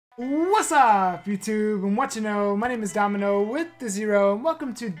What's up, YouTube, and what you know? My name is Domino with the Zero, and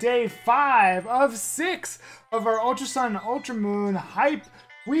welcome to day 5 of 6 of our Ultra Sun Ultra Moon Hype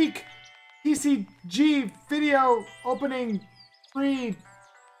Week TCG video opening free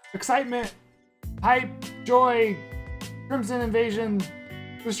excitement, hype, joy, Crimson Invasion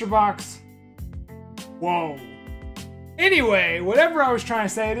booster box. Whoa. Anyway, whatever I was trying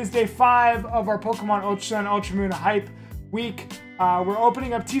to say, it is day 5 of our Pokemon Ultra Sun Ultra Moon Hype Week. We're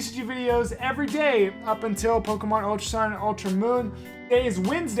opening up TCG videos every day up until Pokemon Ultra Sun and Ultra Moon. Today is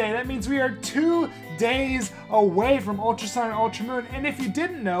Wednesday. That means we are 2 days away from Ultra Sun and Ultra Moon. And if you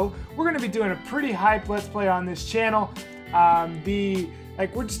didn't know, we're going to be doing a pretty hype Let's Play on this channel. We're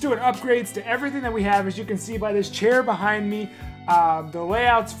just doing upgrades to everything that we have, as you can see by this chair behind me. The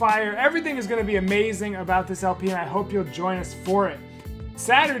layout's fire. Everything is going to be amazing about this LP, and I hope you'll join us for it.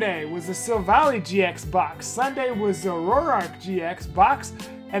 Saturday was the Silvally GX box. Sunday was the Rorark GX box.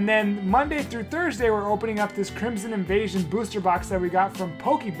 And then Monday through Thursday, we're opening up this Crimson Invasion booster box that we got from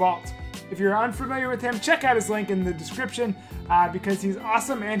Pokeball. If you're unfamiliar with him, check out his link in the description because he's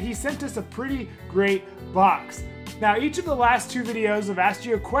awesome and he sent us a pretty great box. Now, each of the last 2 videos I've asked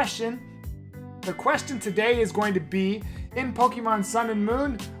you a question. The question today is going to be, in Pokemon Sun and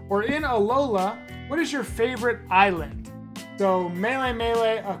Moon or in Alola, what is your favorite island? So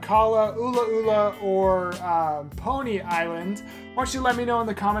Melee, Akala, Ula Ula, or Pony Island. Why don't you let me know in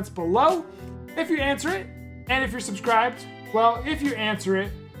the comments below if you answer it, and if you're subscribed. Well, if you answer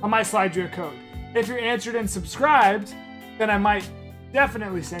it, I might slide you a code. If you're answered and subscribed, then I might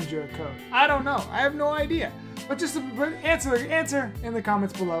definitely send you a code. I don't know. I have no idea. But just answer in the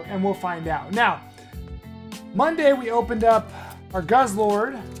comments below, and we'll find out. Now, Monday we opened up our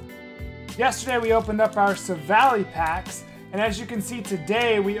Guzzlord. Yesterday we opened up our Silvally packs. And as you can see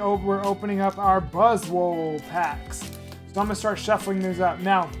today, we're opening up our Buzzwole packs. So I'm going to start shuffling these up.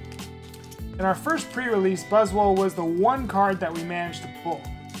 Now, in our first pre-release, Buzzwole was the one card that we managed to pull.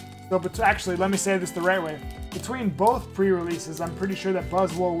 So, actually, let me say this the right way. Between both pre-releases, I'm pretty sure that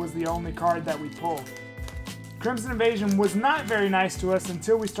Buzzwole was the only card that we pulled. Crimson Invasion was not very nice to us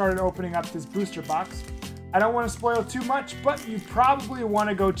until we started opening up this booster box. I don't want to spoil too much, but you probably want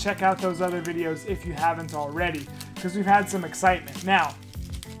to go check out those other videos if you haven't already, because we've had some excitement. Now,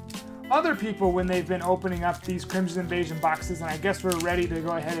 other people, when they've been opening up these Crimson Invasion boxes, and I guess we're ready to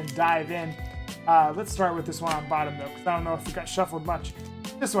go ahead and dive in. Let's start with this one on bottom, though, because I don't know if it got shuffled much.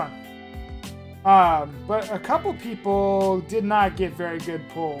 This one. But a couple people did not get very good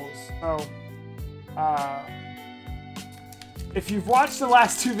pulls. So, if you've watched the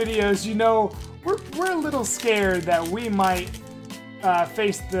last 2 videos, you know we're a little scared that we might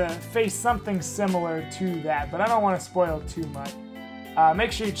face something similar to that, but I don't want to spoil too much.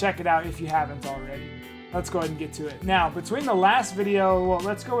 Make sure you check it out if you haven't already. Let's go ahead and get to it. Now, between the last video, well,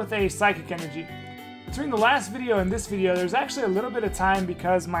 let's go with a Psychic Energy. Between the last video and this video, there's actually a little bit of time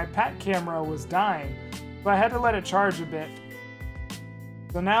because my pack camera was dying, so I had to let it charge a bit.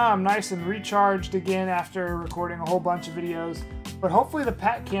 So now I'm nice and recharged again after recording a whole bunch of videos, but hopefully the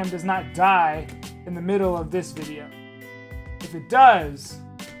pack cam does not die in the middle of this video. If it does,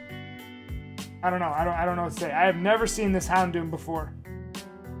 I don't know. I don't know what to say. I have never seen this Houndoom before.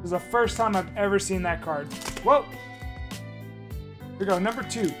 This is the first time I've ever seen that card. Whoa! Here we go, number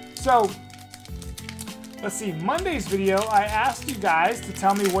 2. So, let's see. Monday's video, I asked you guys to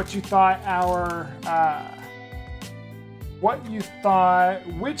tell me what you thought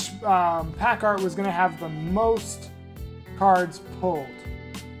which pack art was going to have the most cards pulled.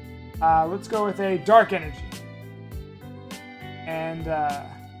 Let's go with a Dark Energy. And I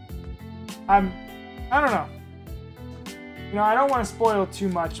don't know. You know, I don't want to spoil too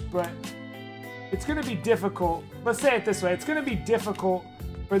much, but it's going to be difficult. Let's say it this way. It's going to be difficult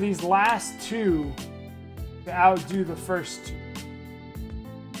for these last 2 to outdo the first 2.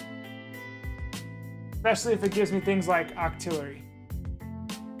 Especially if it gives me things like Octillery.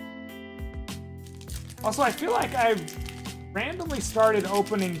 Also, I feel like I've randomly started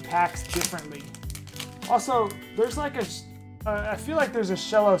opening packs differently. Also, there's like I feel like there's a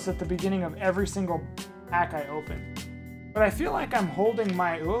Shellos at the beginning of every single pack I open. But I feel like I'm holding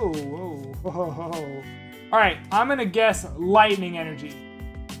my... Whoa. Alright, I'm going to guess Lightning Energy.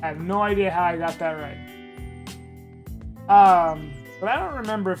 I have no idea how I got that right. But I don't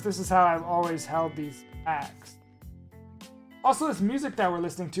remember if this is how I've always held these packs. Also, this music that we're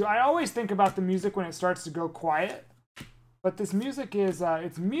listening to, I always think about the music when it starts to go quiet. But this music is,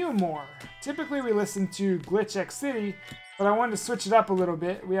 it's Mew More. Typically we listen to Glitch X City, but I wanted to switch it up a little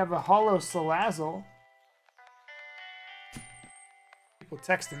bit. We have a Hollow Salazzle. People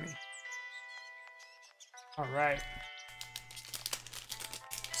texting me. Alright.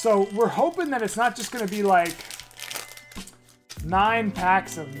 So we're hoping that it's not just going to be like 9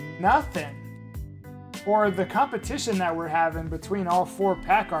 packs of nothing. Or the competition that we're having between all 4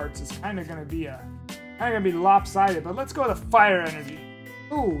 pack arts is kind of going to be lopsided. But let's go with a fire energy.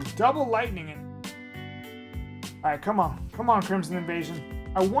 Ooh, double lightning in. All right, come on, Crimson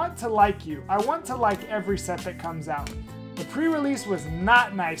Invasion. I want to like you. I want to like every set that comes out. The pre-release was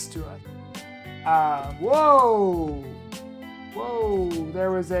not nice to us. Whoa, there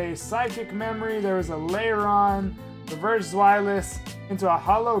was a Psychic Memory, there was a Lairon, Reverse Zweilous, into a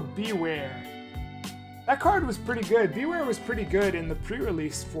Hollow Beware. That card was pretty good. Beware was pretty good in the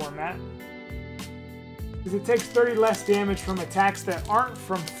pre-release format, because it takes 30 less damage from attacks that aren't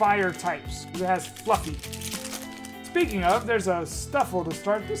from fire types, because it has Fluffy. Speaking of, there's a Stuffle to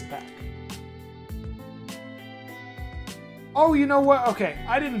start this pack. Oh, you know what? Okay,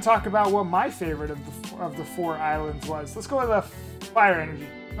 I didn't talk about what my favorite of the 4 islands was. Let's go with a fire energy.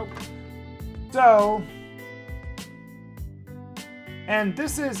 Nope. So, and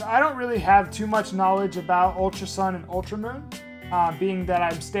this is, I don't really have too much knowledge about Ultra Sun and Ultra Moon, being that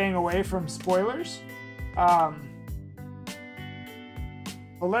I'm staying away from spoilers. Well,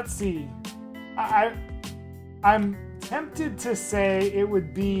 let's see. I'm tempted to say it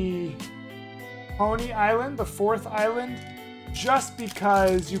would be Pony Island, the 4th island, just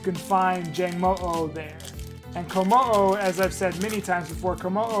because you can find Jangmo-o there. And Komo-o, as I've said many times before,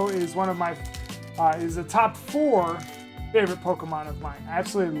 Komo-o is one of my, is a top 4 favorite Pokemon of mine. I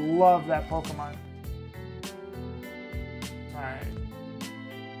absolutely love that Pokemon. Alright.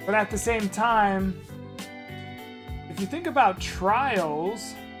 But at the same time, if you think about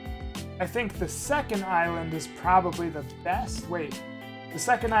Trials, I think the 2nd island is probably the best. Wait, the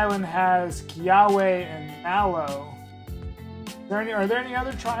 2nd island has Kiawe and Mallow. Are there any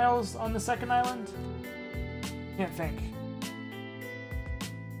other Trials on the 2nd island? Can't think.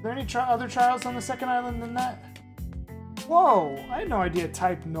 Are there any other Trials on the 2nd island than that? Whoa, I had no idea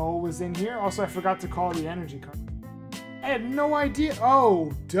Type Null was in here. Also, I forgot to call the energy card. I had no idea.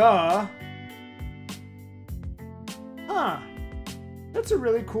 Oh, duh. Huh. That's a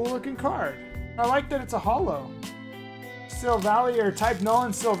really cool looking card. I like that it's a holo. Silvally, or Type Null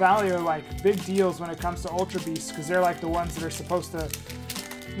and Silvally, are like big deals when it comes to Ultra Beasts, because they're like the ones that are supposed to,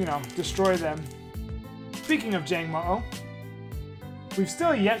 you know, destroy them. Speaking of Jangmo-o, we've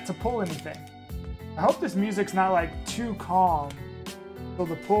still yet to pull anything. I hope this music's not like too calm, so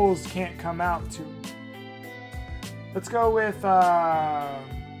the pulls can't come out too. Let's go with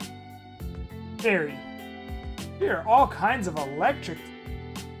Fairy. Here, all kinds of electric.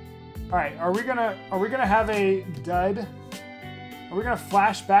 All right, are we gonna have a dud? Are we gonna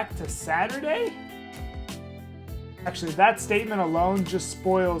flash back to Saturday? Actually, that statement alone just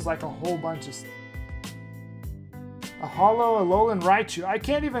spoils like a whole bunch of stuff. A holo Alolan Raichu. I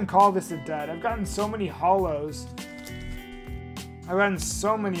can't even call this a dud. I've gotten so many holos.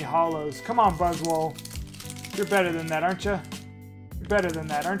 Come on, Buzzwole. You're better than that, aren't you? You're better than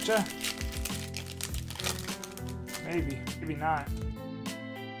that, aren't you? Maybe. Maybe not.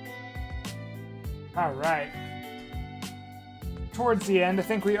 Alright. Towards the end, I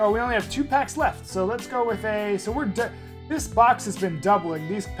think we only have 2 packs left. So let's go with a... So this box has been doubling.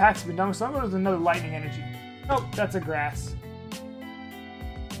 These packs have been doubling. So I'm going with another Lightning Energy. Nope, that's a Grass.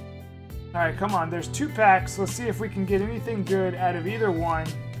 Alright, come on. There's 2 packs. Let's see if we can get anything good out of either one.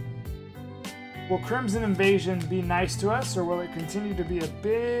 Will Crimson Invasion be nice to us, or will it continue to be a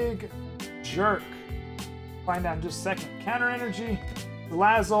big jerk? Find out in just a second. Counter Energy,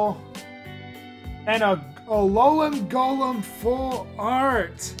 Glazzle, and a Alolan Golem full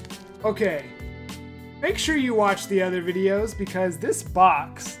art. Okay, make sure you watch the other videos, because this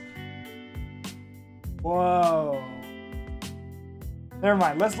box... Whoa. Never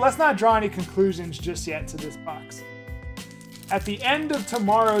mind. Let's not draw any conclusions just yet to this box. At the end of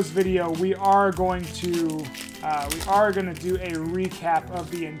tomorrow's video, we are going to do a recap of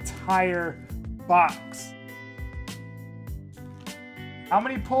the entire box. How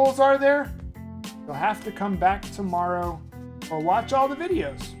many pulls are there? You'll have to come back tomorrow or watch all the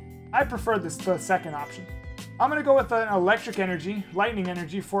videos. I prefer the 2nd option. I'm going to go with an Electric Energy, Lightning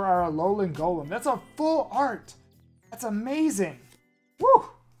Energy for our Alolan Golem. That's a full art. That's amazing. Woo!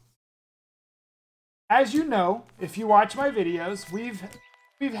 As you know, if you watch my videos, we've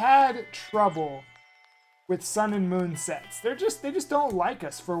had trouble with Sun and Moon sets. They just don't like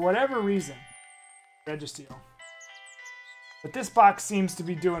us for whatever reason. Registeel. But this box seems to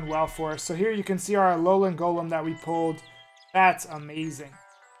be doing well for us. So here you can see our Alolan Golem that we pulled. That's amazing.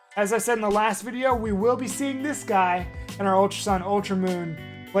 As I said in the last video, we will be seeing this guy in our Ultra Sun, Ultra Moon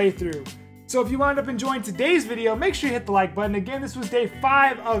playthrough. So if you wound up enjoying today's video, make sure you hit the like button. Again, this was day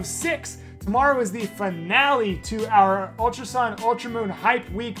 5 of 6. Tomorrow is the finale to our Ultra Sun, Ultra Moon Hype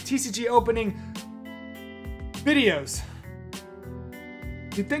Week TCG opening videos.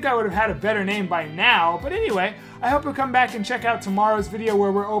 You'd think I would have had a better name by now, but anyway, I hope you'll come back and check out tomorrow's video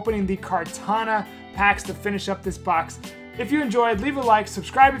where we're opening the Kartana packs to finish up this box. If you enjoyed, leave a like,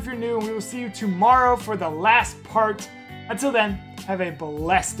 subscribe if you're new, and we will see you tomorrow for the last part. Until then, have a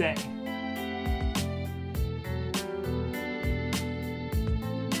blessed day.